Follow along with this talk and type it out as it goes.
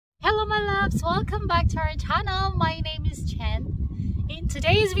loves, welcome back to our channel. My name is Chen. In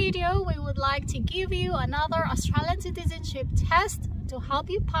today's video, we would like to give you another Australian citizenship test to help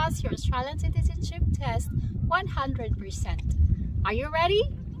you pass your Australian citizenship test 100%. Are you ready?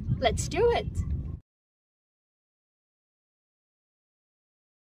 Let's do it!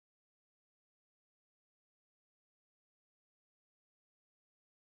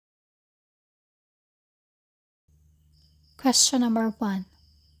 Question number 1.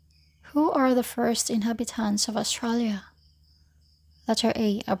 Who are the first inhabitants of Australia? Letter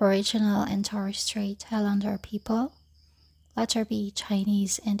A. Aboriginal and Torres Strait Islander people. Letter B.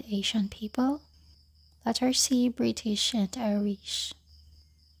 Chinese and Asian people. Letter C. British and Irish.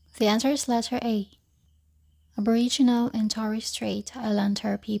 The answer is letter A. Aboriginal and Torres Strait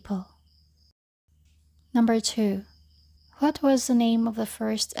Islander people. Number 2. What was the name of the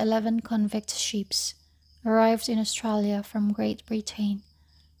first 11 convict ships arrived in Australia from Great Britain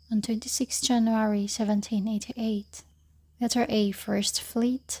on 26 January 1788? Letter A. First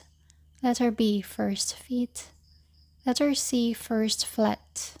Fleet. Letter B. First Fleet. Letter C. First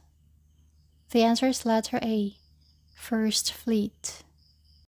Fleet. The answer is letter A. First Fleet.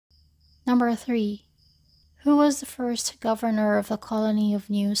 Number 3. Who was the first governor of the colony of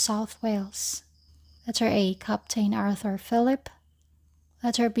New South Wales? Letter A. Captain Arthur Phillip.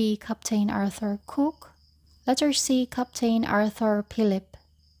 Letter B. Captain Arthur Cook. Letter C. Captain Arthur Phillip.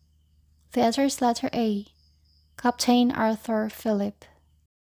 The answer is letter A. Captain Arthur Phillip.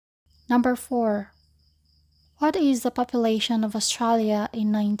 Number 4. What is the population of Australia in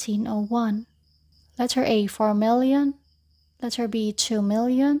 1901? Letter A. 4 million. Letter B. 2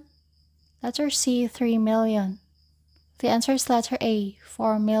 million. Letter C. 3 million. The answer is letter A.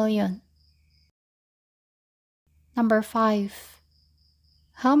 4 million. Number 5.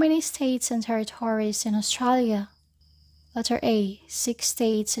 How many states and territories in Australia? Letter A. 6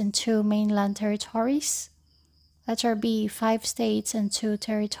 states and 2 mainland territories. Letter B. 5 states and 2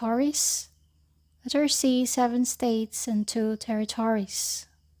 territories. Letter C. 7 states and 2 territories.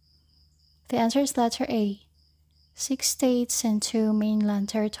 The answer is letter A. 6 states and 2 mainland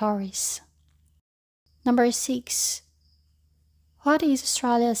territories. Number 6. What is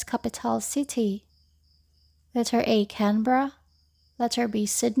Australia's capital city? Letter A. Canberra. Letter B.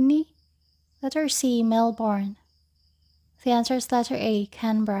 Sydney. Letter C. Melbourne. The answer is letter A.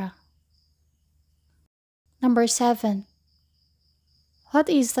 Canberra. Number 7. What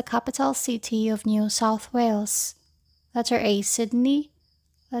is the capital city of New South Wales? Letter A. Sydney.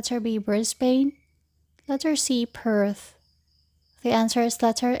 Letter B. Brisbane. Letter C. Perth. The answer is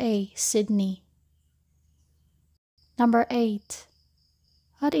letter A. Sydney. Number 8.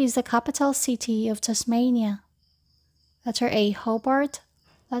 What is the capital city of Tasmania? Letter A. Hobart.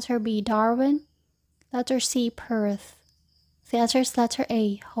 Letter B. Darwin. Letter C. Perth. The answer is letter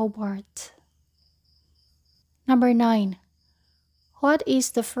A. Hobart. Number 9. What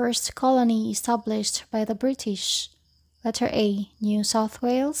is the first colony established by the British? Letter A. New South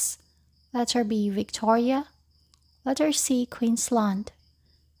Wales. Letter B. Victoria. Letter C. Queensland.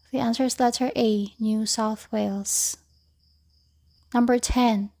 The answer is letter A. New South Wales. Number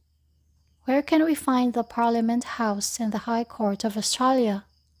 10. Where can we find the Parliament House and the High Court of Australia?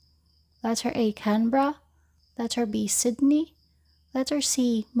 Letter A. Canberra. Letter B. Sydney. Letter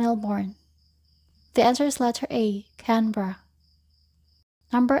C. Melbourne. The answer is letter A. Canberra.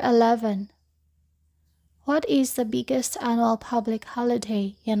 Number 11. What is the biggest annual public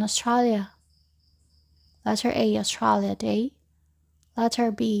holiday in Australia? Letter A. Australia Day.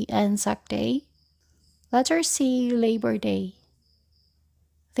 Letter B. Anzac Day. Letter C. Labor Day.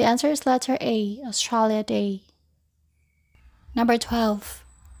 The answer is letter A. Australia Day. Number 12.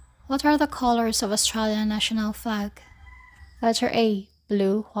 What are the colors of Australian national flag? Letter A.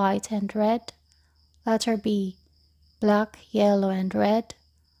 Blue, white, and red. Letter B. Black, yellow, and red.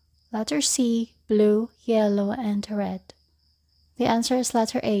 Letter C. Blue, yellow, and red. The answer is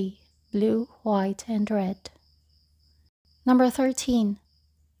letter A. Blue, white, and red. Number 13.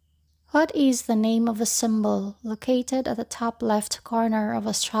 What is the name of the symbol located at the top left corner of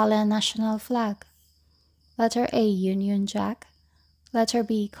Australian national flag? Letter A. Union Jack. Letter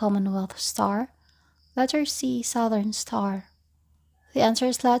B. Commonwealth Star. Letter C. Southern Star. The answer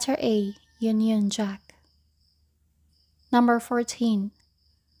is letter A. Union Jack. Number 14.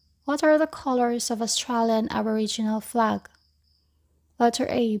 What are the colors of Australian Aboriginal flag? Letter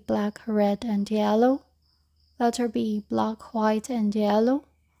A. Black, red, and yellow. Letter B. Black, white, and yellow.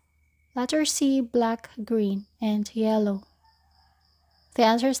 Letter C. Black, green, and yellow. The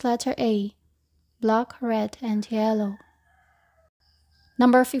answer is letter A. Black, red, and yellow.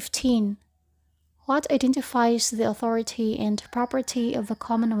 Number 15. What identifies the authority and property of the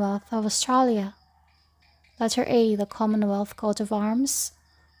Commonwealth of Australia? Letter A, the Commonwealth coat of arms.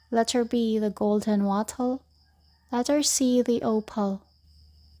 Letter B, the golden wattle. Letter C, the opal.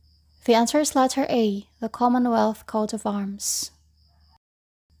 The answer is letter A, the Commonwealth coat of arms.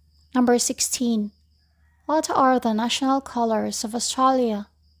 Number 16. What are the national colors of Australia?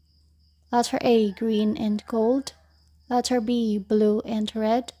 Letter A, green and gold. Letter B, blue and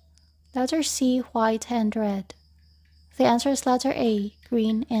red. Letter C, white and red. The answer is letter A,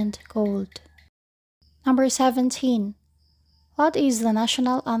 green and gold. Number 17. What is the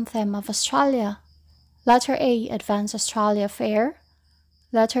national anthem of Australia? Letter A, Advance Australia Fair.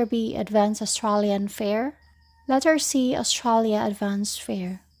 Letter B, Advance Australian Fair. Letter C, Australia Advance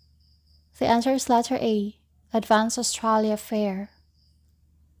Fair. The answer is letter A, Advance Australia Fair.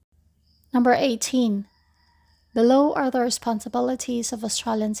 Number 18. Below are the responsibilities of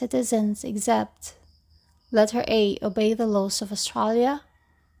Australian citizens except: letter A, obey the laws of Australia.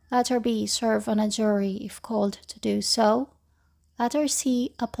 Letter B, serve on a jury if called to do so. Letter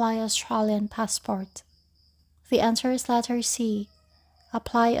C, apply Australian passport. The answer is letter C,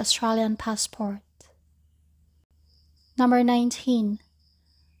 apply Australian passport. Number 19.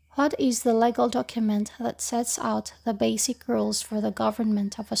 What is the legal document that sets out the basic rules for the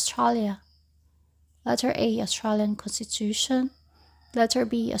government of Australia? Letter A, Australian Constitution. Letter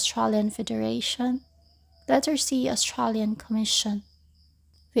B, Australian Federation. Letter C, Australian Commission.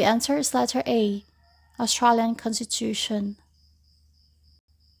 The answer is letter A, Australian Constitution.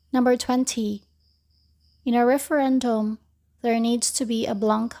 Number 20. In a referendum, there needs to be a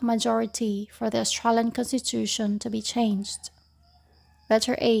blank majority for the Australian Constitution to be changed.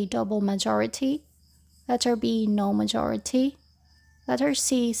 Letter A, double majority. Letter B, no majority. Letter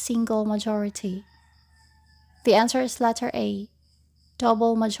C, single majority. The answer is letter A,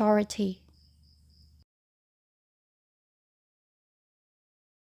 double majority.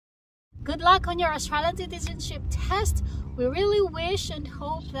 Good luck on your Australian citizenship test. We really wish and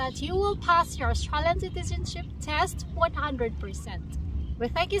hope that you will pass your Australian citizenship test 100%. We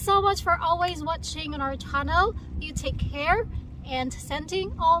thank you so much for always watching on our channel. You take care, and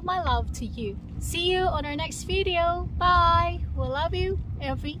sending all my love to you. See you on our next video. Bye. We love you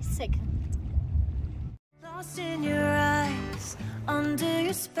every second. Lost in your eyes, under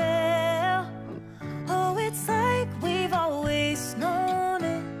your spell. Oh, it's like we've always known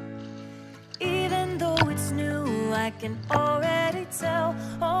it. Even though it's new, I can already tell.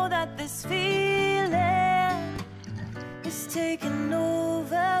 Oh, that this feeling is taking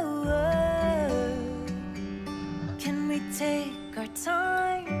over. Can we take our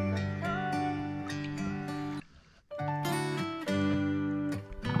time?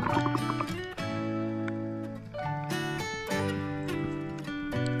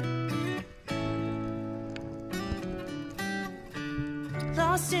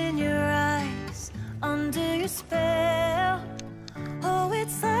 Lost in your eyes, under your spell. Oh,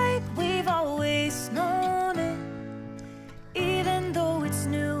 it's like we've always known it. Even though it's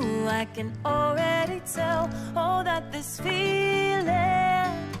new, I can already tell. Oh, that this feeling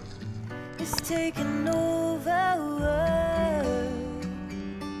is taking over.